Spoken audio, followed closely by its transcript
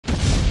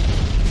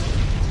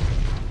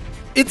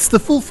It's the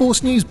Full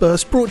Force News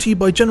Burst brought to you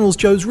by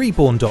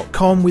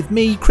GeneralsJoes with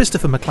me,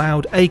 Christopher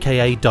McLeod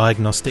AKA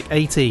Diagnostic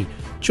 80.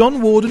 John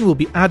Warden will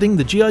be adding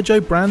the G.I. Joe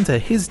brand to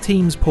his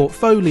team's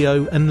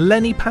portfolio and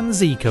Lenny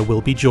Panzica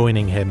will be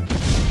joining him.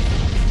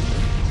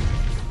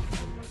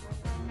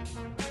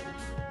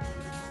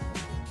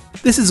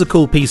 This is a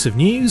cool piece of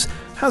news.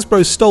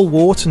 Hasbro's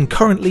stalwart and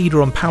current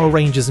leader on Power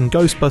Rangers and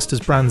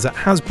Ghostbusters brands at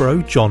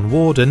Hasbro, John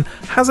Warden,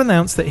 has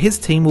announced that his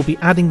team will be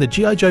adding the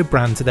G.I. Joe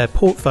brand to their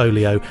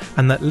portfolio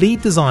and that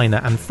lead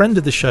designer and friend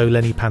of the show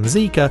Lenny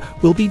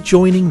Panzica will be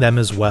joining them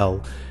as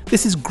well.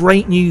 This is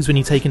great news when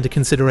you take into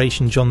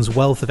consideration John's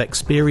wealth of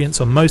experience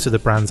on most of the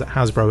brands at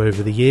Hasbro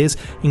over the years,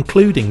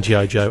 including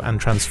G.I. Joe and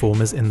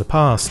Transformers in the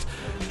past.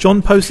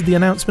 John posted the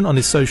announcement on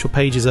his social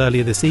pages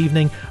earlier this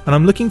evening, and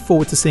I'm looking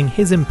forward to seeing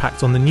his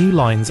impact on the new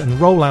lines and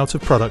rollout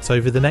of products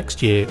over the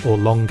next year or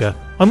longer.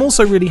 I'm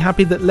also really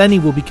happy that Lenny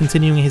will be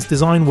continuing his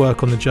design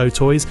work on the Joe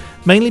toys,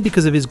 mainly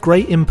because of his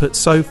great input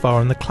so far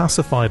on the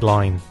classified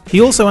line. He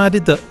also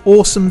added that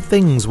awesome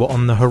things were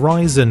on the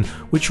horizon,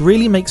 which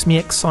really makes me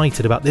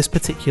excited about this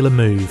particular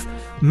move.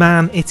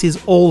 Man, it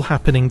is all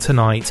happening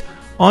tonight.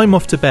 I'm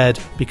off to bed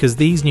because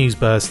these news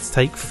bursts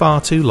take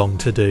far too long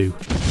to do.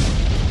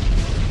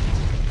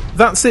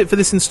 That's it for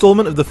this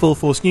instalment of the Full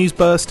Force News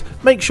Burst.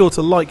 Make sure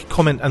to like,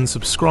 comment and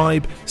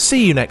subscribe.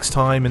 See you next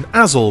time, and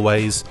as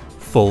always,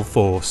 Full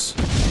Force.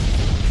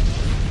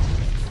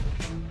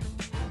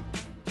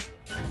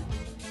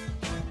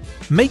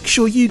 Make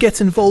sure you get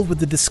involved with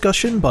the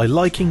discussion by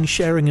liking,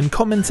 sharing and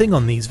commenting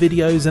on these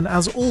videos, and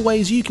as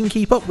always you can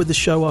keep up with the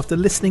show after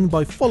listening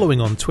by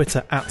following on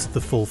Twitter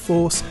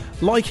 @TheFullForce,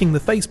 liking the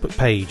Facebook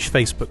page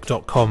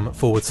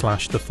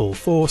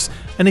facebook.com/TheFullForce,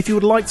 and if you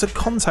would like to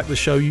contact the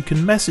show you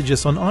can message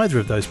us on either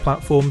of those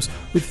platforms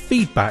with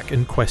feedback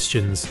and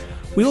questions.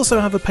 We also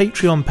have a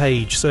Patreon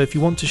page, so if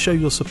you want to show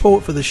your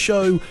support for the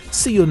show,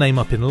 see your name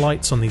up in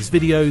lights on these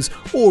videos,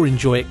 or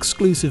enjoy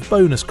exclusive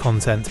bonus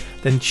content,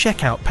 then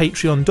check out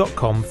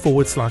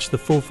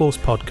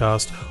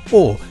patreon.com/TheFullForcePodcast,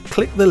 or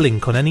click the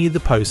link on any of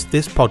the posts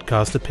this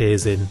podcast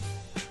appears in.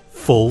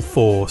 Full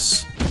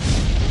Force.